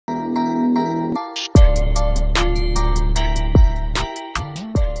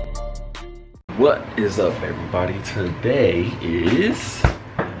What is up, everybody? Today is,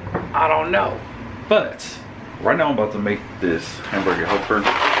 I don't know, but right now I'm about to make this hamburger helper.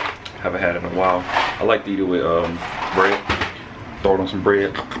 Haven't had it in a while. I like to eat it with bread. Throw it on some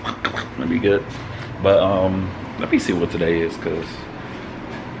bread. That'd be good. But let me see what today is, because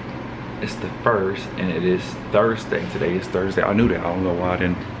it's the 1st and it is Thursday. Today is Thursday. I knew that. I don't know why I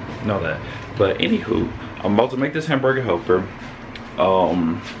didn't know that. But anywho, I'm about to make this hamburger helper.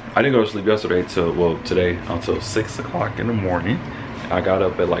 I didn't go to sleep yesterday till, well, today until 6 o'clock in the morning. I got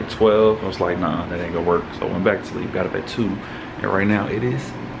up at like 12. I was like, nah, that ain't gonna work. So I went back to sleep, got up at 2. And right now it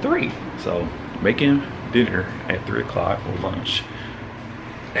is 3. So making dinner at 3 o'clock for lunch.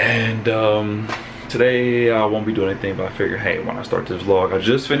 And today I won't be doing anything, but I figured, hey, when I start this vlog, I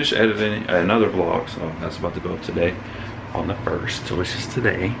just finished editing another vlog. So that's about to go up today on the 1st, which is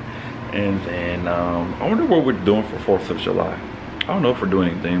today. And then I wonder what we're doing for 4th of July. I don't know if we're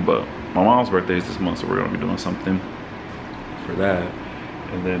doing anything, but my mom's birthday is this month, so we're gonna be doing something for that.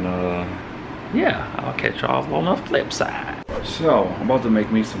 And then yeah, I'll catch y'all on the flip side. So I'm about to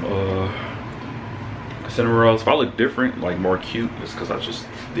make me some cinnamon rolls. If I look different, like more cute, it's because I just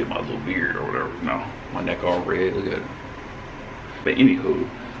did my little beard or whatever. No, my neck all red, look at it. But anywho,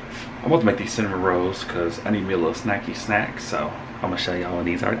 I'm about to make these cinnamon rolls because I need me a little snacky snack. So I'm gonna show y'all what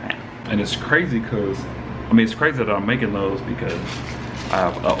these are now. And it's crazy because, I mean, it's crazy that I'm making those because I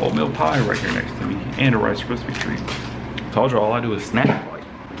have an oatmeal pie right here next to me and a Rice Krispie treat. Told you all I do is snack like.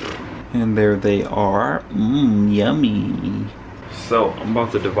 And there they are. Mmm, yummy. So I'm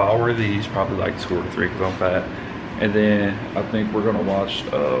about to devour these, probably like 2 or 3 because I'm fat. And then I think we're gonna watch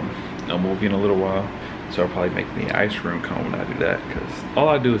a movie in a little while. So I'll probably make me an ice cream cone when I do that, because all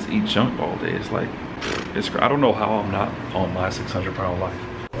I do is eat junk all day. It's like, I don't know how I'm not on my 600-pound life.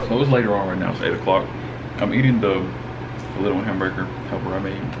 So it's later on right now, it's 8 o'clock. I'm eating the little hamburger helper I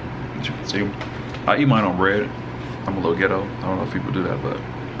made, as you can see. I eat mine on bread. I'm a little ghetto. I don't know if people do that, but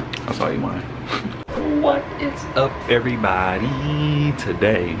that's how I eat mine. What is up, everybody?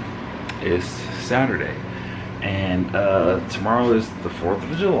 Today is Saturday. And tomorrow is the 4th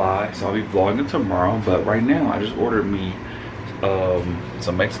of July, so I'll be vlogging tomorrow. But right now, I just ordered me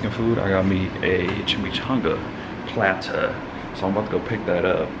some Mexican food. I got me a chimichanga platter. So I'm about to go pick that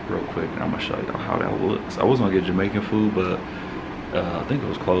up real quick, and I'm gonna show y'all how that looks. I was gonna get Jamaican food, but I think it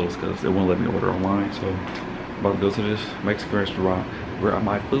was closed because they wouldn't let me order online. So I'm about to go to this Mexican restaurant, grab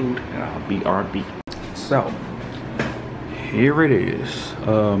my food, and I'll BRB. So here it is.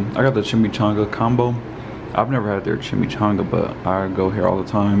 I got the chimichanga combo. I've never had their chimichanga, but I go here all the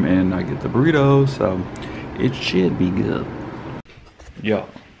time and I get the burritos, so it should be good. Yo,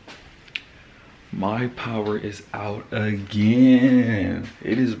 my power is out again.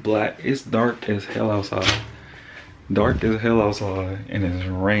 It is black. It's dark as hell outside. Dark as hell outside, and it's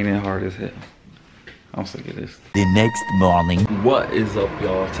raining hard as hell. I'm sick of this. The next morning. What is up,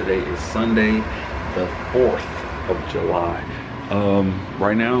 y'all? Today is Sunday, the 4th of July.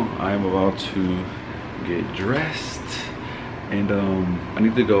 Right now, I am about to get dressed, and I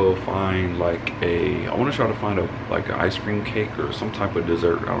need to go find like I want to try to find an ice cream cake or some type of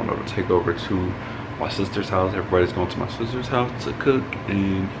dessert, I don't know, to take over to my sister's house. Everybody's going to my sister's house to cook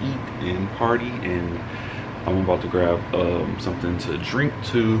and eat and party, and I'm about to grab something to drink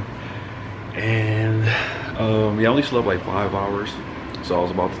too. And yeah, I only slept like 5 hours, so I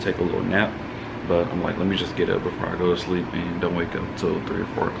was about to take a little nap, but I'm like, let me just get up before I go to sleep and don't wake up until 3 or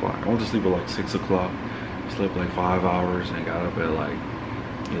 4 o'clock. I went to sleep at like 6 o'clock, slept like 5 hours, and got up at like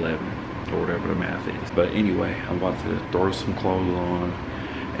 11 or whatever the math is. But anyway, I'm about to throw some clothes on,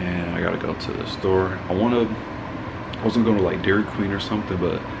 and I gotta go to the store. I wasn't going to like Dairy Queen or something,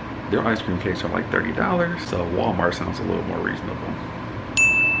 but their ice cream cakes are like $30, so Walmart sounds a little more reasonable.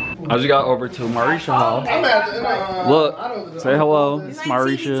 I just got over to Marisha Hall. Look, say hello. It's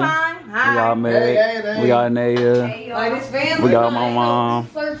Marisha. We got Meg. We got Naya. We got my mom.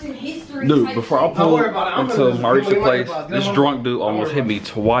 Dude, before I pulled into Marisha's place, this drunk dude almost hit me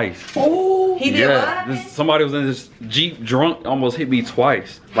twice. Oh, he did. Yeah, somebody was in this Jeep drunk, almost hit me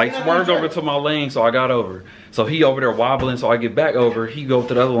twice. Like swerved over to my lane, so I got over. So he over there wobbling, so I get back over. He go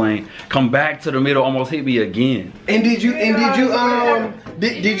to the other lane, come back to the middle, almost hit me again. And did you report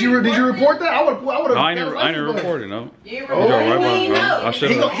that? I would have. I ain't reported, no. You reported? I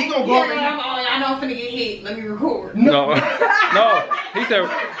should have. He gonna go. I know I'm finna get hit. Let me record. No, no. He said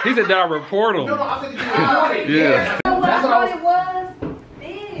that I report him. No, I said that you reported. Yeah. That's what it was.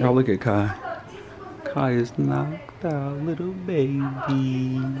 Y'all look at Kai. Kai is knocked out, little baby.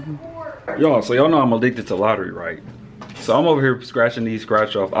 Y'all, so y'all know I'm addicted to lottery, right? So I'm over here scratching these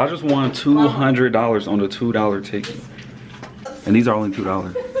scratch off. I just won $200 on the $2 ticket. And these are only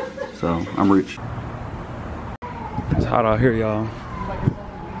 $2. so I'm rich. It's hot out here, y'all.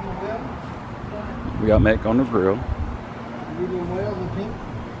 We got mac on the grill.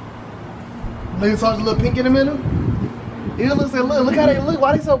 Look, saw the little pink in the middle. Yeah, look how they look.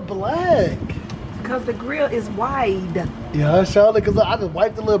 Why they so black? Because the grill is wide. Yeah, surely, because I just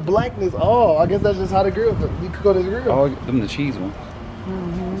wiped the little blackness off. I guess that's just how the grill, you cook on this grill. Oh, them the cheese ones.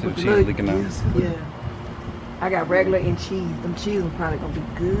 See the cheese leaking out. Yeah. I got regular and cheese. Them cheese are probably gonna be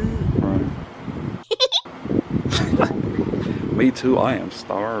good. Right. Me too, I am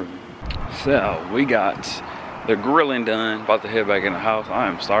starving. So, we got the grilling done. About to head back in the house. I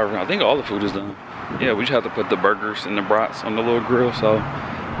am starving. I think all the food is done. Yeah, we just have to put the burgers and the brats on the little grill. So,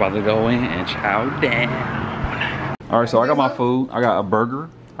 about to go in and chow down. All right, so I got my food. I got a burger.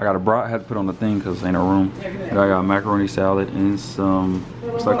 I got a brat. I had to put on the thing because ain't no room. And I got macaroni salad and some,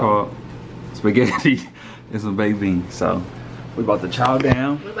 what's that called? Spaghetti and some baked beans. So, we about to chow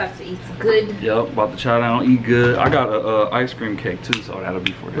down. We're about to eat some good. Yep, about to chow down, eat good. I got a ice cream cake too, so that'll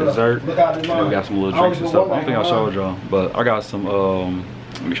be for dessert. And then we got some little drinks and stuff. I don't think I showed y'all, but I got some,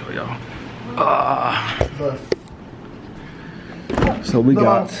 let me show y'all. So we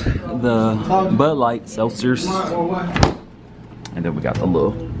got the Bud Light Seltzers. And then we got the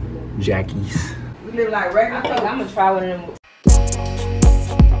little Jackies. We live like regular. I think I'm gonna try one of them.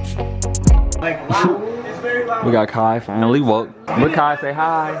 We got Kai finally woke. Look, Kai, say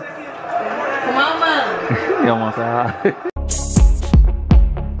hi. Come on, Mom. You don't want to say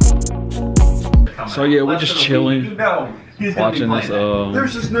hi. So yeah, we're just chilling, watching this,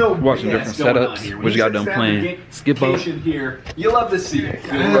 watching different setups. We just got done playing Skip-Bo. You love to see it. We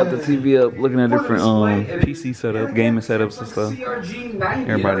got the TV up, looking at different PC setup, gaming setups and stuff.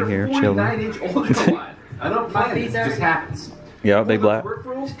 Everybody here chilling. I don't plan it, it just happens. Yeah, they black.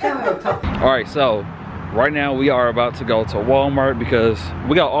 All right, so right now we are about to go to Walmart because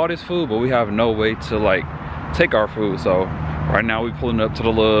we got all this food, but we have no way to like take our food. So right now we pulling up to the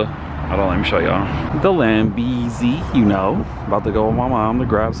little, hold on, let me show y'all. The Lambeezy, you know. About to go with my mom to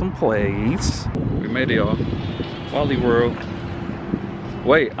grab some plates. We made it, y'all. Wally World.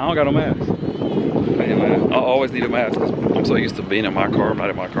 Wait, I don't got no mask. I need a mask. I always need a mask because I'm so used to being in my car. I'm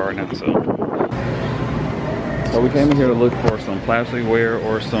not in my car now, so we came in here to look for some plasticware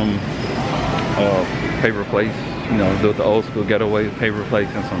or some paper plates. You know, do the old school getaway paper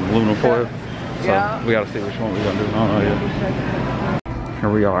plates and some aluminum foil. So we gotta see which one we're gonna do. I don't know yet. Here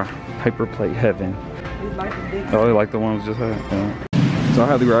we are, paper plate heaven. Oh, they like the ones we just had. Yeah. So I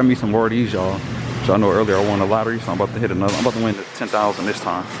had to grab me some more of these, y'all. So I know earlier I won a lottery, so I'm about to hit another. I'm about to win the 10,000 this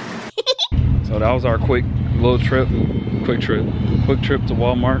time. So that was our quick little trip, quick trip to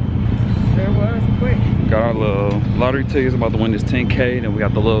Walmart. There was quick. Got our little lottery tickets, about to win this 10K, and then we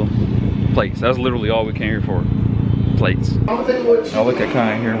got the little plates. That's literally all we came here for, plates. Now look at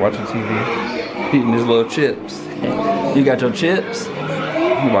Kai here watching TV, eating his little chips. You got your chips?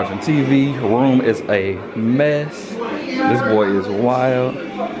 You watching TV, her room is a mess. This boy is wild.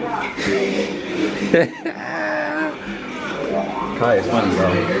 Kai is funny, bro.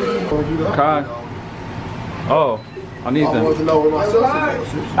 Kai. Oh, I need them.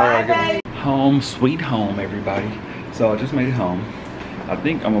 Alright, home sweet home, everybody. So I just made it home. I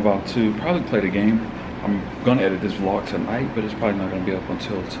think I'm about to probably play the game. I'm gonna edit this vlog tonight, but it's probably not gonna be up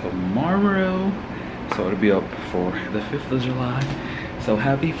until tomorrow. So it'll be up for the 5th of July. So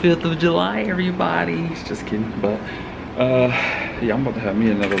happy 5th of July, everybody. Just kidding, but yeah, I'm about to have me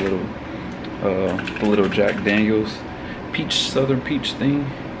another little Jack Daniels Southern Peach thing.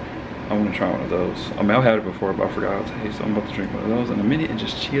 I want to try one of those. I mean, I've had it before, but I forgot how to taste. So I'm about to drink one of those in a minute and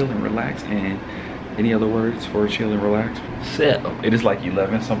just chill and relax. And any other words for chill and relax? So it is like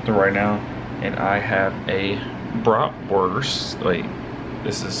 11 something right now, and I have a bratwurst. Wait,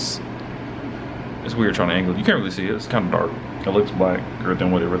 it's weird trying to angle. You can't really see it. It's kind of dark. It looks blacker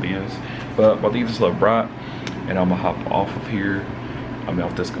than what it really is. But I'm about to eat this little brat, and I'm gonna hop off of here. I'm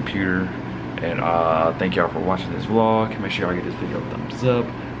off this computer. And thank y'all for watching this vlog. Make sure y'all give this video a thumbs up.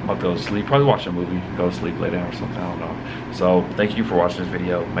 I'm about to go to sleep. Probably watch a movie. Go to sleep, lay down or something. I don't know. So thank you for watching this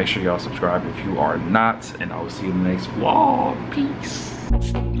video. Make sure y'all subscribe if you are not. And I will see you in the next vlog. Peace.